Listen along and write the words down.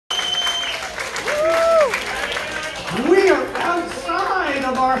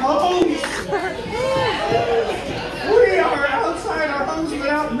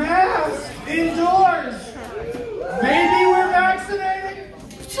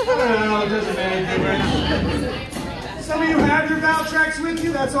know, it doesn't make any difference. Some of you have your Valtrex with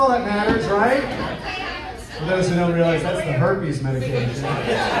you, that's all that matters, right? For those who don't realize, that's the herpes medication.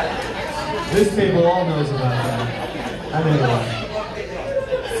 This table all knows about that. Anyway.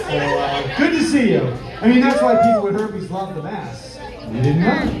 So, good to see you. I mean, that's why people with herpes love the mask. You didn't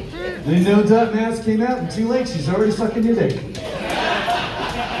know. You didn't know that mask came out, and too late, she's already sucking your dick.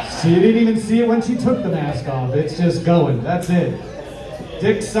 So you didn't even see it when she took the mask off. It's just going. That's it.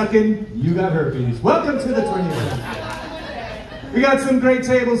 Dick sucking, you got herpes. Welcome to the 20th. We got some great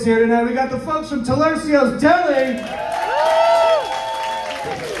tables here tonight. We got the folks from Talercio's Deli.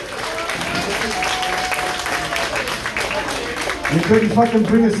 You couldn't fucking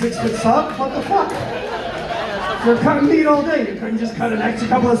bring a 6-foot sub? What the fuck? You're cutting meat all day. You couldn't just cut an extra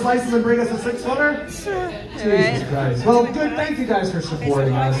couple of slices and bring us a 6-footer? Jesus Christ. Well, good. Thank you guys for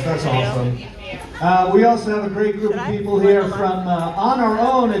supporting us. That's awesome. We also have a great group of people here from On Our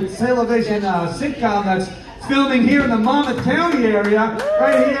Own. It's television sitcom that's filming here in the Monmouth County area.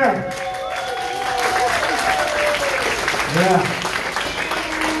 Right here. Yeah.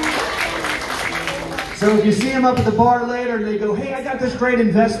 So if you see them up at the bar later and they go, hey, I got this great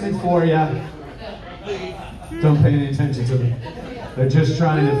investment for you. Don't pay any attention to them. They're just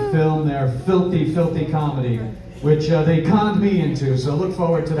trying to film their filthy, filthy comedy, which they conned me into. So look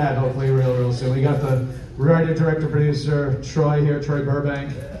forward to that, hopefully, real soon. We got the writer, director, producer, Troy here, Troy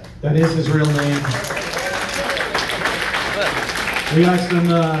Burbank. That is his real name. We got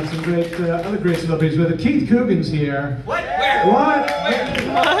some great, other great celebrities with it. Keith Coogan's here. What? Where? What? Where?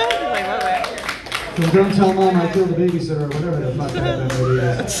 So don't tell Mom I killed the babysitter or whatever the fuck that movie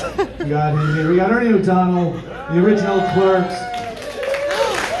is. We got him here. We got Ernie O'Donnell, the original Clerks.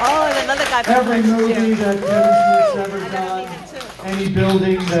 Oh, and another guy. Every movie that Kevin Smith's ever done, any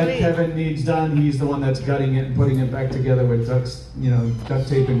building that Kevin needs done, he's the one that's gutting it and putting it back together with duct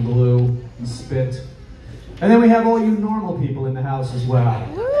tape and glue and spit. And then we have all you normal people in the house as well.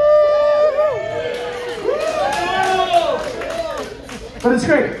 But it's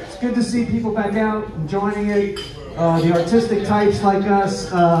great. It's good to see people back out enjoying it. The artistic types like us,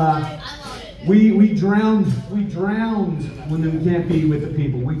 we drowned when we can't be with the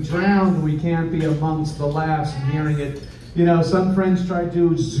people. We drowned when we can't be amongst the laughs and hearing it. You know, some friends try to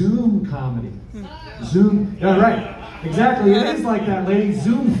do Zoom comedy. Zoom, yeah, right. Exactly, it is like that, lady.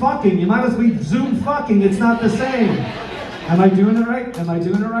 Zoom fucking. You might as well be Zoom fucking. It's not the same. Am I doing it right? Am I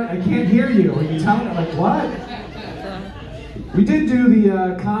doing it right? I can't hear you. Are you telling me? Like, what? We did do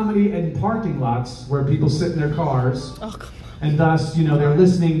the comedy in parking lots where people sit in their cars, and thus, they're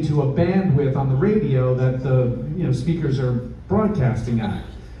listening to a bandwidth on the radio that the speakers are broadcasting at.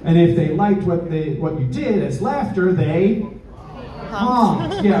 And if they liked what you did as laughter, they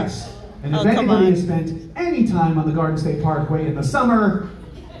honked. Yes. And if anybody has spent any time on the Garden State Parkway in the summer,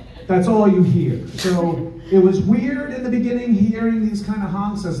 that's all you hear. So it was weird in the beginning hearing these kind of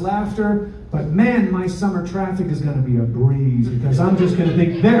honks as laughter, but man, my summer traffic is going to be a breeze because I'm just going to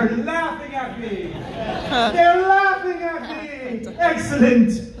think, they're laughing at me! They're laughing at me!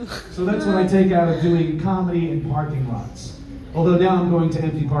 Excellent! So that's what I take out of doing comedy in parking lots. Although now I'm going to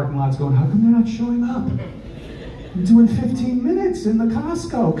empty parking lots going, how come they're not showing up? I'm doing 15 minutes in the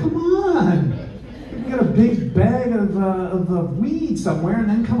Costco. Come on. You can get a big bag of weed somewhere and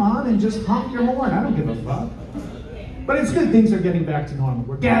then come on and just honk your horn. I don't give a fuck. But it's good. Things are getting back to normal.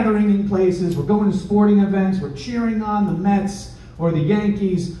 We're gathering in places. We're going to sporting events. We're cheering on the Mets or the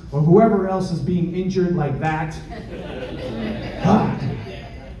Yankees or whoever else is being injured like that. God.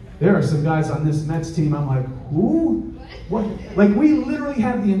 There are some guys on this Mets team. I'm like, who? What? Like, we literally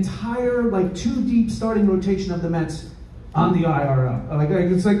have the entire, two deep starting rotation of the Mets on the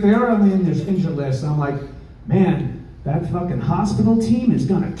IRL. It's like they are on the injured list. And I'm like, man, that fucking hospital team is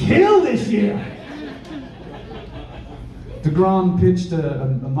gonna kill this year. DeGrom pitched a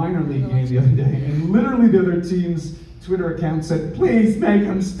minor league game the other day, and literally the other team's Twitter account said, please make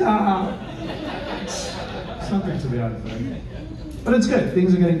him stop. Something to the effect. But it's good.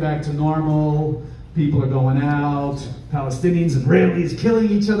 Things are getting back to normal. People are going out. Palestinians and Israelis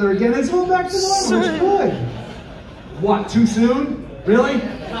killing each other again. It's all back to normal. It's good. What, too soon? Really?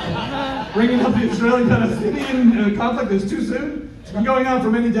 Bringing up the Israeli-Palestinian conflict is too soon? It's been going on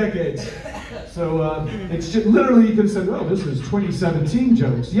for many decades. So it's just, literally you could have said, well, this was 2017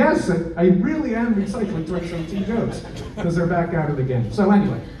 jokes. Yes, I really am recycling 2017 jokes because they're back at it again. So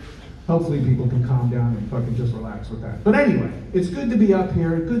anyway, hopefully people can calm down and fucking just relax with that. But anyway, it's good to be up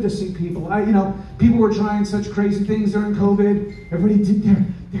here. Good to see people. People were trying such crazy things during COVID. Everybody did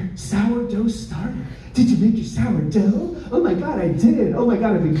their sourdough starter. Did you make your sourdough? Oh my God, I did. Oh my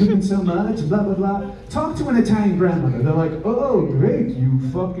God, I've been cooking so much, blah, blah, blah. Talk to an Italian grandmother. They're like, oh, great, you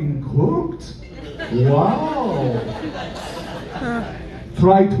fucking cooked? Wow.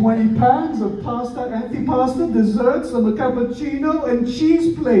 Try 20 pans of pasta, antipasta, desserts, some a cappuccino, and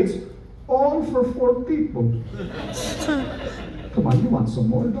cheese plates. All for 4 people. Come on, you want some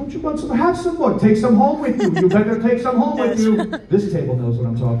more? Don't you want some? Have some more. Take some home with you. You better take some home with you. This table knows what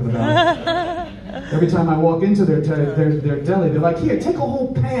I'm talking about. Every time I walk into their deli, they're like, here, take a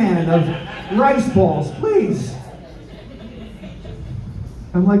whole pan of rice balls, please.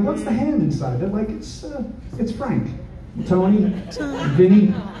 I'm like, what's the ham inside? They're like, it's Frank, Tony,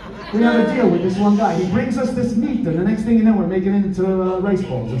 Vinny. We have a deal with this one guy. He brings us this meat, and the next thing you know, we're making it into rice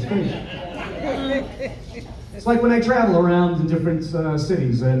balls. It's crazy. It's like when I travel around in different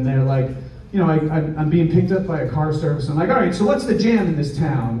cities, and they're like, I'm being picked up by a car service. I'm like, all right, so what's the jam in this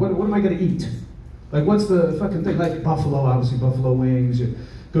town? What am I going to eat? Like, what's the fucking thing? Like buffalo, obviously, buffalo wings. You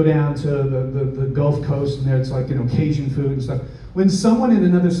go down to the Gulf Coast, and there it's like, Cajun food and stuff. When someone in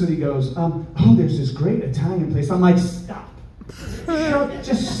another city goes, oh, there's this great Italian place, I'm like, stop.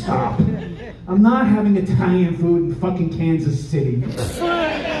 Just stop. I'm not having Italian food in fucking Kansas City.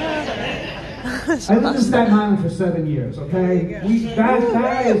 I lived in Staten Island for 7 years, okay?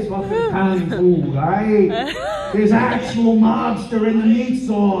 That is fucking Italian food, right? There's actual mobster in the meat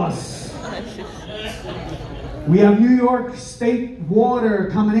sauce. We have New York State water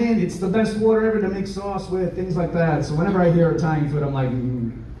coming in. It's the best water ever to make sauce with, things like that. So whenever I hear Italian food, I'm like,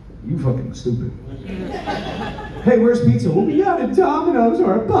 you fucking stupid. Hey, where's pizza? Well, we got a Domino's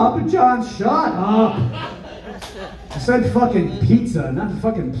or a Papa John's. Shut up. I said fucking pizza, not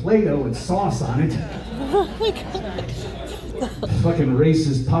fucking Play-Doh with sauce on it. Oh my God. Fucking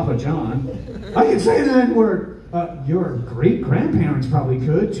racist Papa John. I can say the N-word. Your great-grandparents probably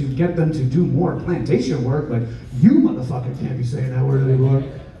could to get them to do more plantation work, but you motherfucker can't be saying that word anymore.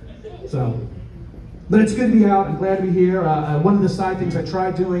 So, but it's good to be out. I'm glad to be here. One of the side things I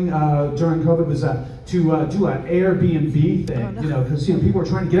tried doing during COVID was to do an Airbnb thing, because people were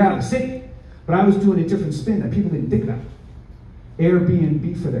trying to get out of the city. But I was doing a different spin that people didn't think about.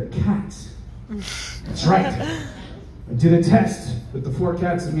 Airbnb for their cats. That's right. I did a test with the 4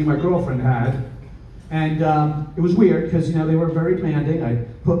 cats that me and my girlfriend had. And it was weird because they were very demanding. I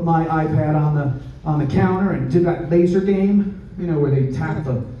put my iPad on the counter and did that laser game, where they tap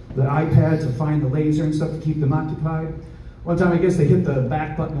the iPad to find the laser and stuff to keep them occupied. One time I guess they hit the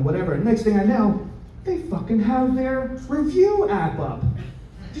back button or whatever, and next thing I know, they fucking have their review app up.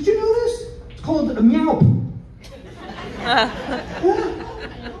 Did you know this? It's called Meowp. Yeah.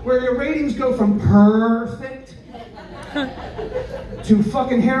 Where your ratings go from perfect to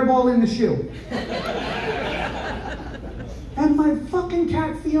fucking hairball in the shoe. And my fucking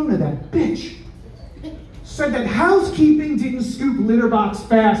cat Fiona, that bitch, said that housekeeping didn't scoop litter box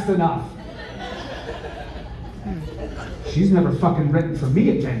fast enough. She's never fucking written for me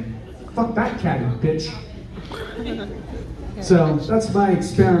again. Fuck that catty bitch. So that's my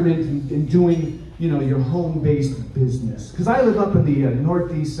experiment in doing, your home-based business. Because I live up in the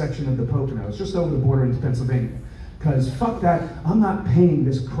northeast section of the Poconos, just over the border into Pennsylvania. Because fuck that, I'm not paying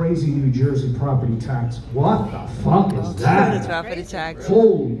this crazy New Jersey property tax. What the fuck is that? Property tax.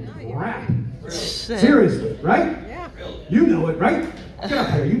 Holy crap. Seriously, right? Yeah. You know it, right? Get up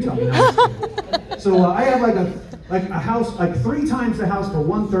here, you tell me now. So I have like a house, like 3 times the house for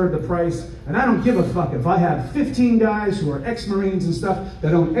 1/3 the price, and I don't give a fuck if I have 15 guys who are ex-Marines and stuff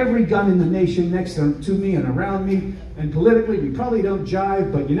that own every gun in the nation next to me and around me, and politically we probably don't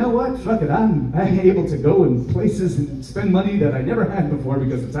jive, but you know what? Fuck it, I'm able to go in places and spend money that I never had before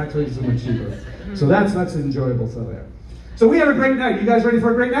because the tax rate is so much cheaper. So that's enjoyable so there. So we have a great night. You guys ready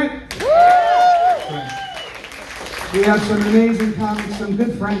for a great night? We have some amazing comics, some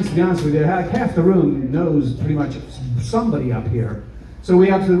good friends, to be honest with you. Half the room knows pretty much somebody up here. So we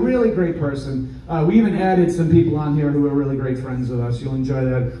have a really great person. We even added some people on here who are really great friends with us. You'll enjoy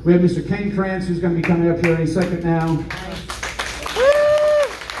that. We have Mr. Ken Krantz, who's going to be coming up here any second now.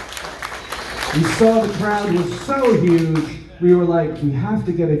 We saw the crowd was so huge, we were like, we have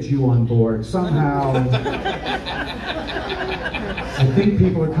to get a Jew on board somehow. I think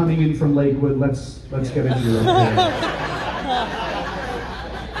people are coming in from Lakewood. Let's get a Jew up there.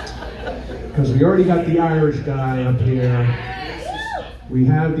 Because we already got the Irish guy up here. We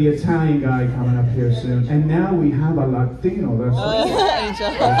have the Italian guy coming up here soon. And now we have a Latino. That's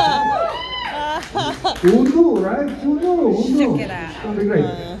Who knew, right? Who knew? Who knew? Check it out. It's gonna be great.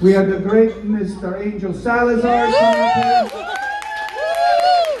 We have the great Mr. Angel Salazar coming up here.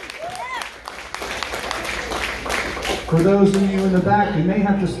 For those of you in the back, you may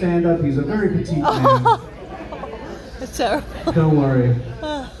have to stand up. He's a very petite man. It's terrible. Don't worry.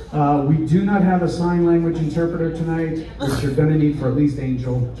 We do not have a sign language interpreter tonight, which you're going to need for at least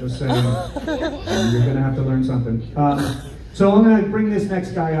Angel, just saying. You're going to have to learn something. So I'm going to bring this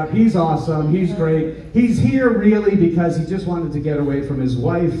next guy up. He's awesome. He's great. He's here really because he just wanted to get away from his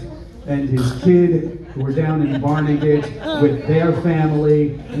wife and his kid who were down in Barnegat with their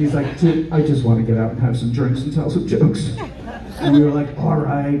family. And he's like, I just want to get out and have some drinks and tell some jokes. And we were like, all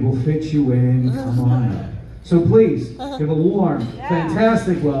right, we'll fit you in. Come on up. So please, give a warm,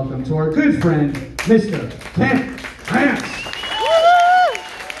 fantastic welcome to our good friend, Mr. Ken Krantz.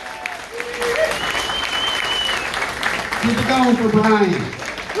 Keep it going for Brian. Woo!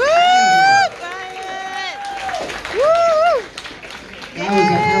 Brian! Woo! That was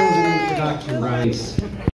a hell of an introduction, Bryce.